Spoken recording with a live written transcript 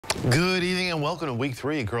Good evening and welcome to week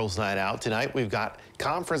 3 of Girls Night Out. Tonight we've got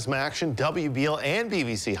conference action, WBL and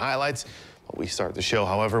BVC highlights. But we start the show,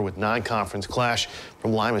 however, with non-conference clash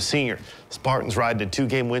from Lima Senior. Spartans riding a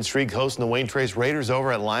 2-game win streak, hosting the Wayne Trace Raiders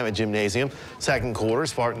over at Lima Gymnasium. Second quarter,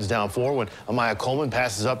 Spartans down 4 when Amaya Coleman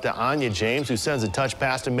passes up to Anya James, who sends a touch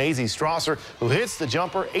pass to Maisie Strasser, who hits the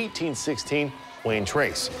jumper. 18-16. Wayne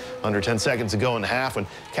Trace. Under 10 seconds to go in the half when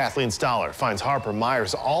Kathleen Stoller finds Harper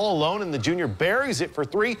Myers all alone, and the junior buries it for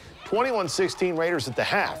 3. 21-16 Raiders at the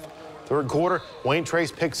half. Third quarter, Wayne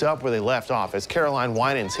Trace picks up where they left off as Caroline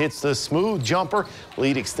Winans hits the smooth jumper.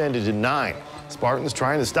 Lead extended to 9. Spartans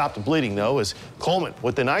trying to stop the bleeding, though, as Coleman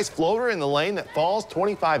with the nice floater in the lane that falls.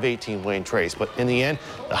 25-18 Wayne Trace. But in the end,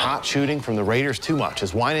 the hot shooting from the Raiders too much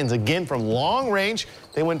as Winans again from long range.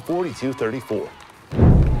 They win 42-34.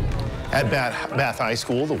 At Bath High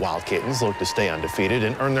School, the Wild Kittens look to stay undefeated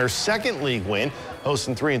and earn their second league win,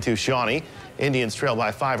 hosting 3-2 Shawnee. Indians trail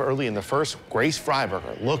by 5 early in the first. Grace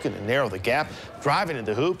Freiberger looking to narrow the gap, driving at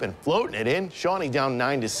the hoop and floating it in. Shawnee down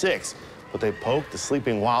 9-6. But they poke the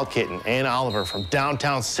sleeping Wild Kitten. Ann Oliver from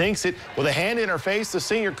downtown sinks it with a hand in her face. The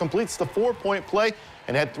senior completes the 4-point play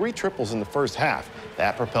and had 3 triples in the first half.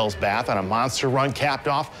 That propels Bath on a monster run capped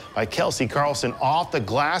off by Kelsey Carlson off the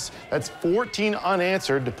glass. That's 14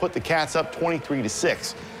 unanswered to put the Cats up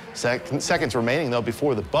 23-6. Seconds remaining, though,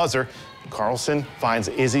 before the buzzer. Carlson finds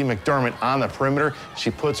Izzy McDermott on the perimeter.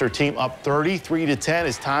 She puts her team up 33-10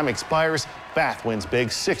 as time expires. Bath wins big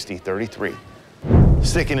 60-33.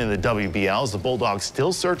 Sticking in the WBLs, the Bulldogs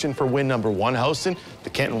still searching for win number 1, hosting the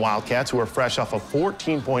Kenton Wildcats, who are fresh off a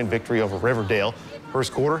 14-point victory over Riverdale.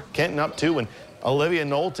 First quarter, Kenton up 2 and Olivia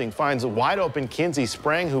Knowlting finds a wide-open Kinsey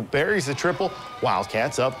Sprang, who buries the triple.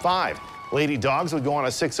 Wildcats up 5. Lady Dogs would go on a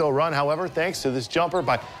 6-0 run, however, thanks to this jumper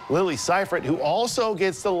by Lily Seifert, who also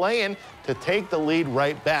gets the lay-in to take the lead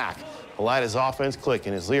right back. Elida's offense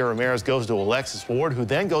clicking as Leah Ramirez goes to Alexis Ward, who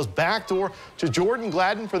then goes backdoor to Jordan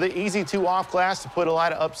Gladden for the easy 2-off glass to put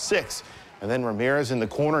Elida up 6. And then Ramirez in the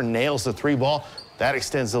corner nails the 3-ball. That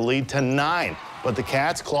extends the lead to 9. But the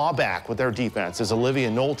Cats claw back with their defense as Olivia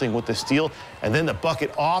Knowlting with the steal, and then the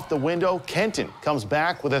bucket off the window. Kenton comes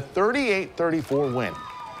back with a 38-34 win.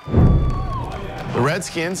 The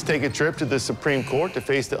Redskins take a trip to the Supreme Court to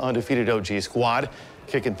face the undefeated OG squad.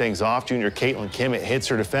 Kicking things off, junior Caitlin Kimmett hits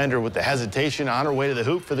her defender with the hesitation on her way to the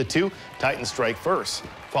hoop for the 2. Titans strike first.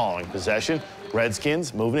 Following possession,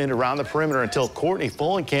 Redskins moving it around the perimeter until Courtney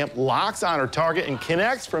Fullenkamp locks on her target and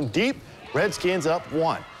connects from deep. Redskins up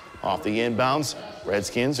 1. Off the inbounds,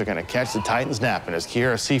 Redskins are going to catch the Titans napping as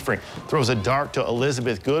Kiera Seifring throws a dart to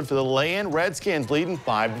Elizabeth Good for the lay-in. Redskins leading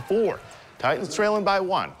 5-4. Titans trailing by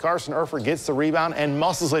 1. Carson Erford gets the rebound and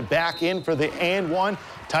muscles it back in for the and 1.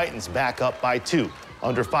 Titans back up by 2.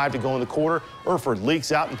 Under 5 to go in the quarter. Erford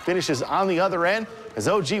leaks out and finishes on the other end as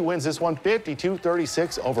OG wins this one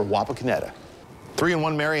 52-36 over Wapakoneta.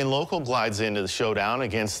 3-1 Marion Local glides into the showdown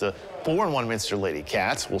against the 4-1 Minster Lady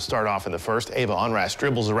Cats. We'll start off in the first. Ava Unrath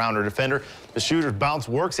dribbles around her defender. The shooter's bounce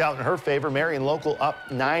works out in her favor. Marion Local up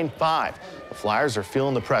 9-5. The Flyers are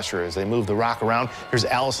feeling the pressure as they move the rock around. Here's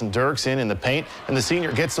Allison Dirks in the paint, and the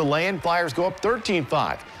senior gets the lay-in. Flyers go up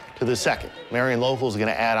 13-5. To the second. Marion Local is going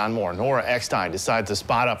to add on more. Nora Eckstein decides to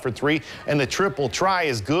spot up for 3, and the triple try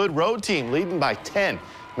is good. Road team leading by 10.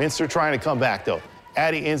 Minster trying to come back, though.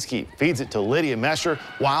 Addie Inskeep feeds it to Lydia Mesher.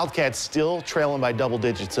 Wildcats still trailing by double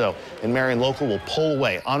digits, though, and Marion Local will pull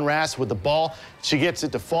away. Unrath with the ball. She gets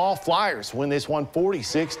it to fall. Flyers win this one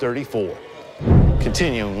 46-34.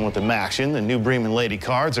 Continuing with the action, the New Bremen Lady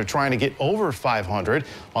Cards are trying to get over 500,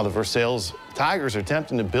 while the Versailles Tigers are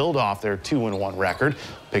attempting to build off their 2-1 record.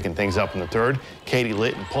 Picking things up in the third, Katie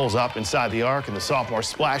Litton pulls up inside the arc, and the sophomore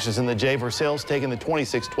splashes in the J. Versailles taking the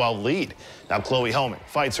 26-12 lead. Now Chloe Hellman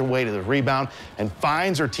fights her way to the rebound and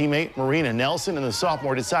finds her teammate Marina Nelson, and the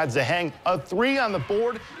sophomore decides to hang a 3 on the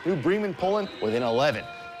board. New Bremen pulling within 11.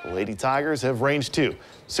 The Lady Tigers have range 2.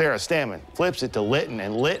 Sarah Stammen flips it to Litton,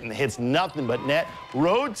 and Litton hits nothing but net.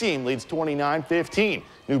 Road team leads 29-15.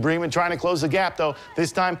 New Bremen trying to close the gap, though.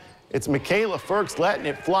 This time, it's Michaela Ferks letting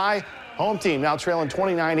it fly. Home team now trailing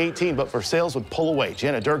 29-18, but Versailles would pull away.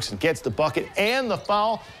 Jenna Dirksen gets the bucket and the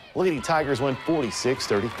foul. Lady Tigers win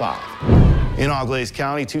 46-35. In Auglaize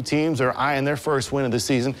County, 2 teams are eyeing their first win of the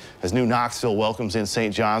season as New Knoxville welcomes in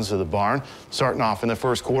St. John's to the barn. Starting off in the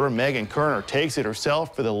first quarter, Megan Kerner takes it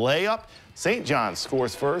herself for the layup. St. John's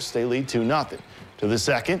scores first. They lead 2-0. To the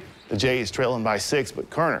second, the Jays trailing by 6, but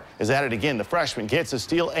Kerner is at it again. The freshman gets a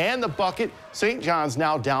steal and the bucket. St. John's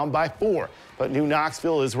now down by 4, but New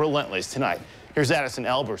Knoxville is relentless tonight. Here's Addison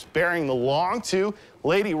Elbers bearing the long 2.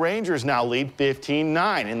 Lady Rangers now lead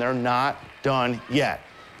 15-9, and they're not done yet.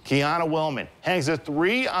 Kiana Wellman hangs a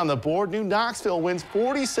 3 on the board. New Knoxville wins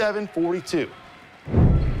 47-42.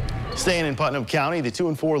 Staying in Putnam County, the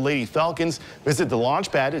 2-4 Lady Falcons visit the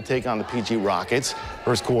launch pad to take on the PG Rockets.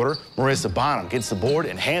 First quarter, Marissa Bonham gets the board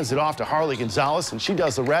and hands it off to Harley Gonzalez, and she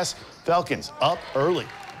does the rest. Falcons up early.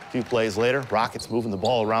 A few plays later, Rockets moving the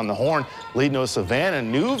ball around the horn, leading to Savannah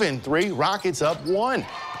Newvin 3, Rockets up 1.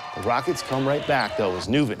 The Rockets come right back, though, as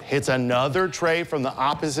Newvin hits another tray from the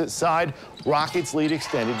opposite side. Rockets lead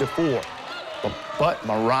extended to 4. But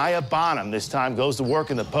Mariah Bonham this time goes to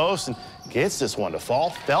work in the post and gets this one to fall.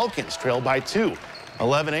 Falcons trail by 2.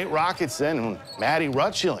 11-8 Rockets then, and Maddie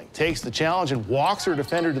Rutschilling takes the challenge and walks her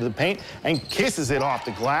defender to the paint and kisses it off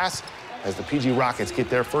the glass as the PG Rockets get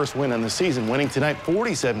their first win on the season, winning tonight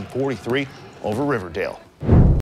 47-43 over Riverdale.